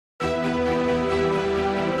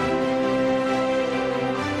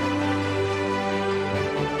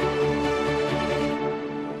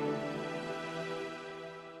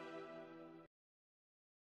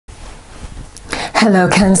Hello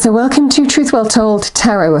Cancer, welcome to Truth Well Told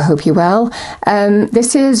Tarot. I hope you're well.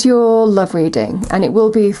 This is your love reading and it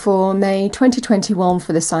will be for May 2021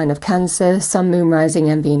 for the sign of Cancer, Sun, Moon, Rising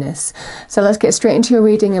and Venus. So let's get straight into your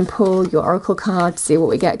reading and pull your oracle card, see what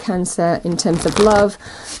we get Cancer in terms of love,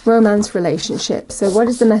 romance, relationships. So what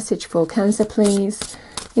is the message for Cancer please?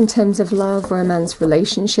 In terms of love, romance,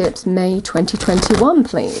 relationships, May 2021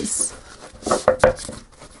 please.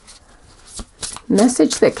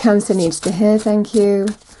 Message that Cancer needs to hear, thank you.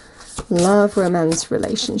 Love, romance,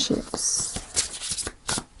 relationships.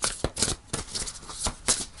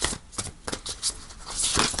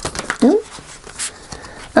 Oh.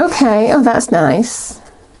 Okay, oh that's nice.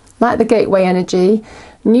 Like the gateway energy.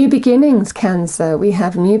 New beginnings, Cancer. We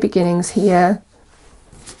have new beginnings here.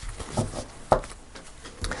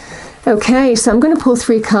 Okay, so I'm going to pull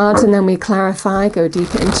 3 cards and then we clarify, go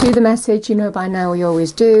deeper into the message. You know by now we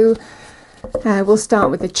always do. We'll start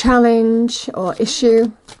with the challenge or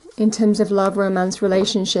issue in terms of love, romance,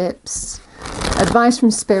 relationships, advice from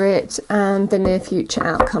Spirit, and the near future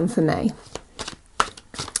outcome for May.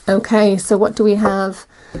 Okay, so what do we have?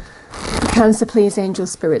 Cancer, please,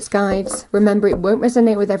 angels, spirits, guides. Remember, it won't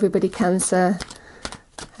resonate with everybody, Cancer.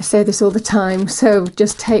 I say this all the time, so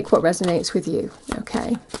just take what resonates with you,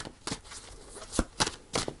 okay?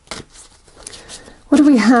 What do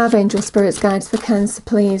we have, angel, spirits, guides for Cancer,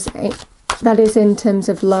 please? That is in terms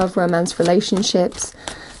of love, romance, relationships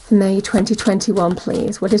for May 2021,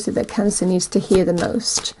 please. What is it that Cancer needs to hear the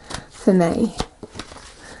most for May?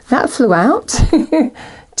 That flew out.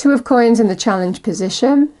 2 of coins in the challenge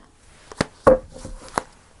position.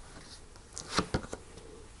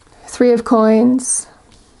 3 of coins.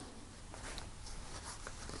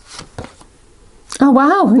 Oh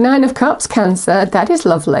wow, 9 of cups, Cancer. That is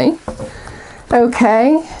lovely.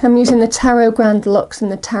 Okay, I'm using the Tarot Grand Deluxe and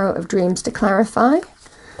the Tarot of Dreams to clarify.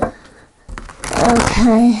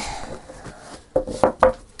 Okay.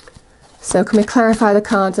 So can we clarify the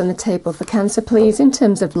cards on the table for Cancer, please, in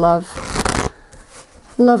terms of love?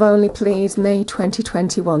 Love only, please, May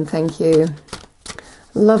 2021, thank you.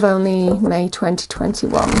 Love only, May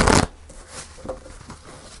 2021.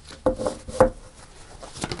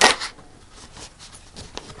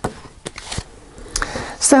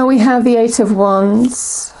 So we have the 8 of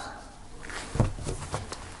Wands,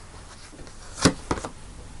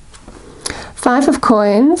 5 of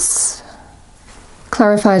coins,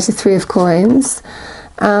 clarifies the 3 of coins,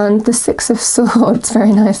 and the 6 of swords,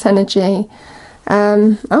 very nice energy.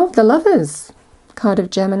 Oh, the Lovers, card of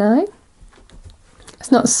Gemini.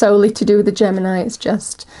 It's not solely to do with the Gemini, it's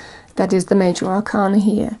just that is the major arcana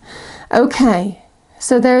here. Okay.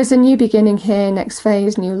 So there is a new beginning here, next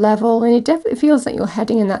phase, new level, and it definitely feels like you're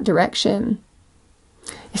heading in that direction.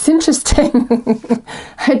 It's interesting.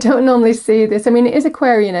 I don't normally see this. I mean, it is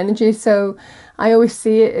Aquarian energy, so I always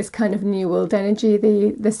see it as kind of New World energy,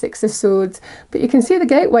 the 6 of Swords. But you can see the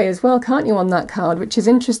gateway as well, can't you, on that card, which is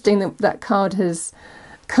interesting that that card has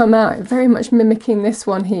come out, very much mimicking this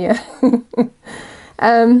one here.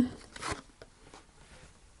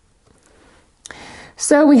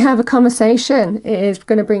 So we have a conversation. It is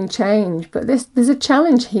going to bring change, but there's a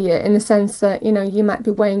challenge here in the sense that, you know, you might be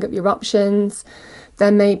weighing up your options. There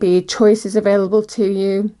may be choices available to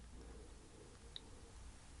you.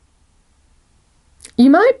 You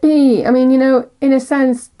might be, I mean, you know, in a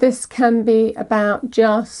sense, this can be about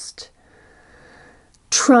just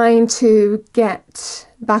trying to get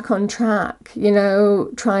back on track, you know,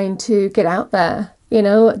 trying to get out there. You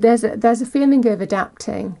know, there's a feeling of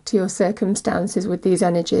adapting to your circumstances with these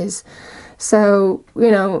energies. So, you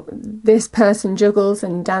know, this person juggles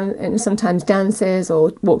and sometimes dances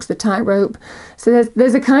or walks the tightrope. So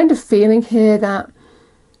there's a kind of feeling here that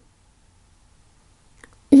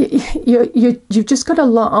you've just got a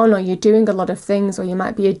lot on, or you're doing a lot of things, or you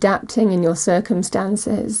might be adapting in your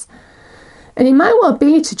circumstances. And it might well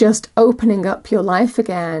be to just opening up your life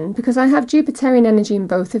again, because I have Jupiterian energy in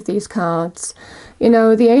both of these cards. You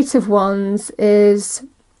know, the 8 of Wands is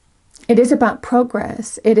about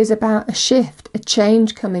progress. It is about a shift, a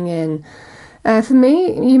change coming in. For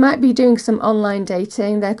me, you might be doing some online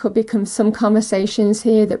dating. There could be some conversations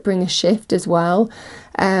here that bring a shift as well.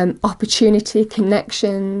 Opportunity,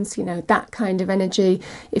 connections, you know, that kind of energy.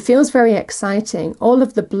 It feels very exciting. All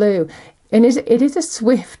of the blue. And it is a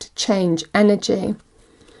swift change energy.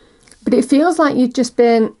 But it feels like you've just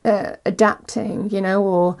been adapting, you know,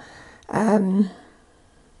 or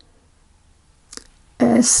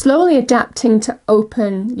slowly adapting to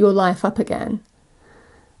open your life up again.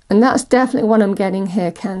 And that's definitely what I'm getting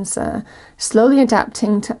here, Cancer. Slowly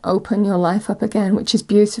adapting to open your life up again, which is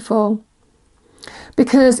beautiful.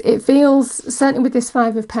 Because it feels, certainly with this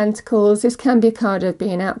Five of Pentacles, this can be a card of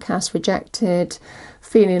being outcast, rejected,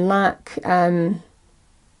 feeling lack,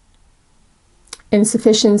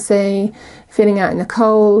 insufficiency, feeling out in the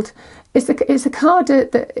cold. It's a card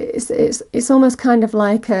that it's almost kind of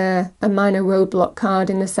like a minor roadblock card,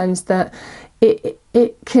 in the sense that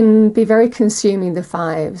it can be very consuming, the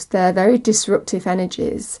fives. They're very disruptive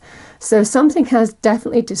energies. So something has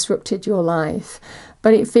definitely disrupted your life.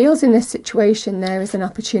 But it feels in this situation there is an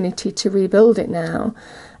opportunity to rebuild it now.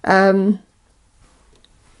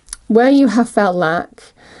 Where you have felt lack,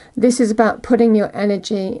 this is about putting your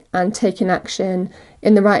energy and taking action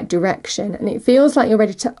in the right direction. And it feels like you're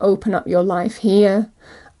ready to open up your life here,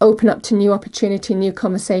 open up to new opportunity, new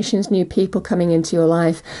conversations, new people coming into your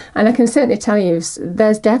life. And I can certainly tell you,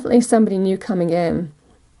 there's definitely somebody new coming in.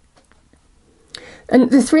 And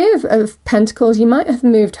the Three of Pentacles, you might have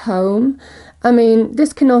moved home. I mean,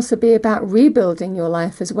 this can also be about rebuilding your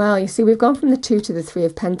life as well. You see, we've gone from the Two to the Three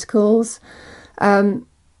of Pentacles.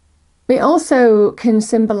 It also can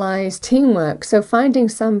symbolize teamwork. So finding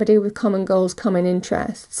somebody with common goals, common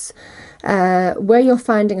interests, where you're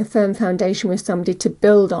finding a firm foundation with somebody to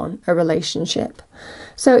build on a relationship.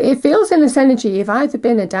 So it feels in this energy you've either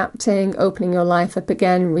been adapting, opening your life up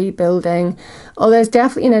again, rebuilding, or there's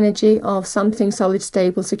definitely an energy of something solid,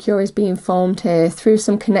 stable, secure is being formed here through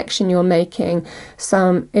some connection you're making,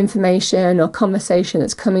 some information or conversation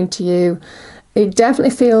that's coming to you. It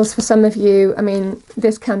definitely feels for some of you, I mean,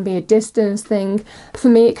 this can be a distance thing. For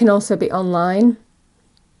me, it can also be online.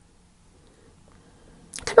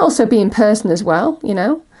 It can also be in person as well, you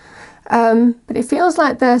know. But it feels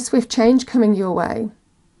like there's swift change coming your way,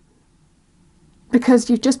 because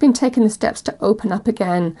you've just been taking the steps to open up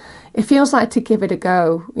again. It feels like to give it a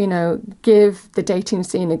go, you know, give the dating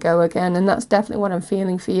scene a go again. And that's definitely what I'm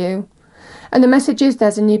feeling for you. And the message is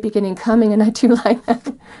there's a new beginning coming, and I do like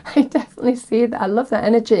that. I definitely see that. I love that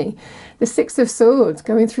energy. The Six of Swords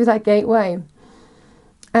going through that gateway.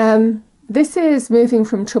 This is moving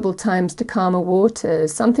from troubled times to calmer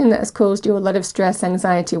waters, something that has caused you a lot of stress,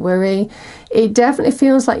 anxiety, worry. It definitely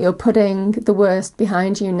feels like you're putting the worst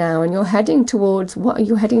behind you now, and you're heading towards, what are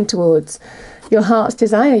you heading towards? Your heart's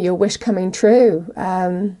desire, your wish coming true.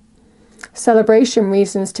 Celebration,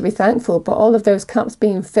 reasons to be thankful, but all of those cups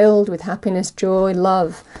being filled with happiness, joy,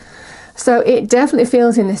 love. So it definitely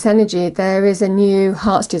feels in this energy there is a new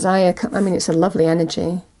heart's desire. I mean, it's a lovely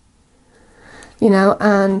energy, you know,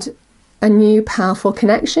 and a new powerful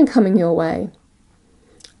connection coming your way.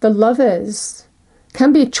 The Lovers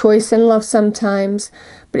can be a choice in love sometimes,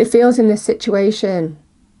 but it feels in this situation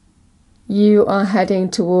you are heading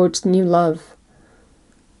towards new love.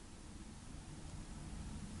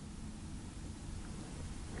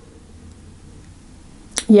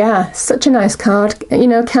 Yeah, such a nice card. You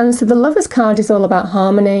know, Cancer, the Lovers card is all about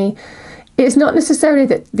harmony. It's not necessarily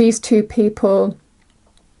that these two people,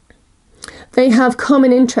 they have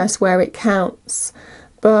common interests where it counts,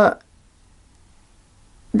 but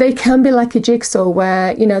they can be like a jigsaw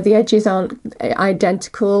where, you know, the edges aren't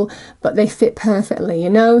identical, but they fit perfectly, you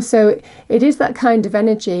know. So it is that kind of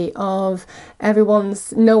energy of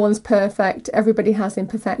no one's perfect, everybody has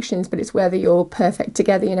imperfections, but it's whether you're perfect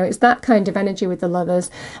together, you know. It's that kind of energy with the Lovers.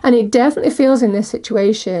 And it definitely feels in this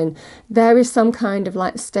situation there is some kind of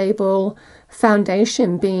like stable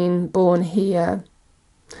foundation being born here,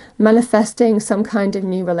 manifesting some kind of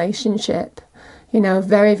new relationship, you know.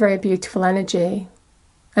 Very, very beautiful energy.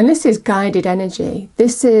 And this is guided energy.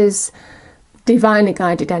 This is divinely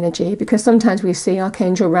guided energy, because sometimes we see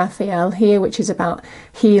Archangel Raphael here, which is about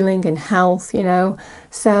healing and health, you know.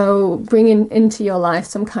 So bringing into your life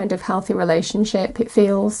some kind of healthy relationship, it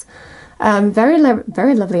feels. Very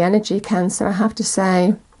lovely energy, Cancer, I have to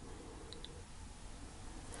say.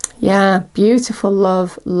 Yeah, beautiful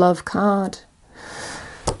love card.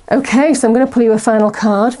 Okay, so I'm going to pull you a final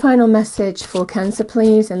card. Final message for Cancer,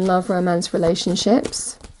 please, in love, romance,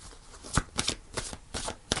 relationships.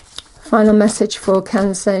 Final message for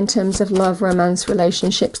Cancer in terms of love, romance,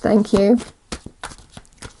 relationships. Thank you.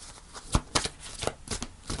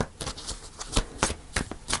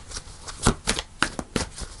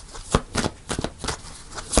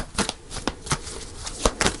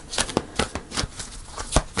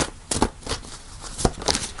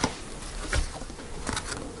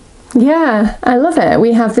 Yeah, I love it.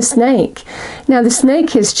 We have the Snake. Now, the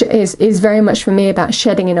Snake is very much for me about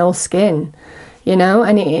shedding an old skin, you know,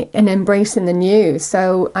 and embracing the new.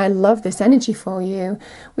 So I love this energy for you.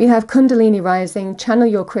 We have Kundalini rising, channel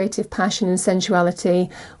your creative passion and sensuality,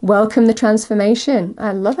 welcome the transformation.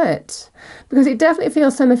 I love it, because it definitely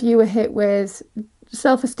feels some of you were hit with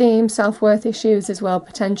self-esteem, self-worth issues as well,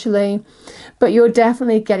 potentially. But you're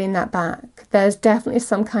definitely getting that back. There's definitely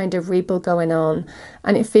some kind of rebuild going on,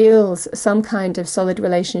 and it feels some kind of solid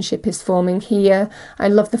relationship is forming here. I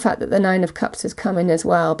love the fact that the Nine of Cups has come in as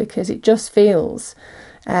well, because it just feels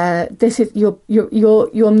this is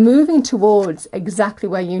you're moving towards exactly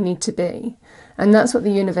where you need to be, and that's what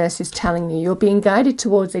the universe is telling you. You're being guided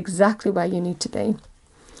towards exactly where you need to be.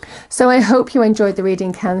 So I hope you enjoyed the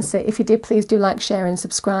reading, Cancer. If you did, please do like, share and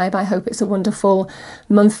subscribe. I hope it's a wonderful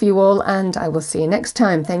month for you all, and I will see you next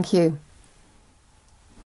time. Thank you.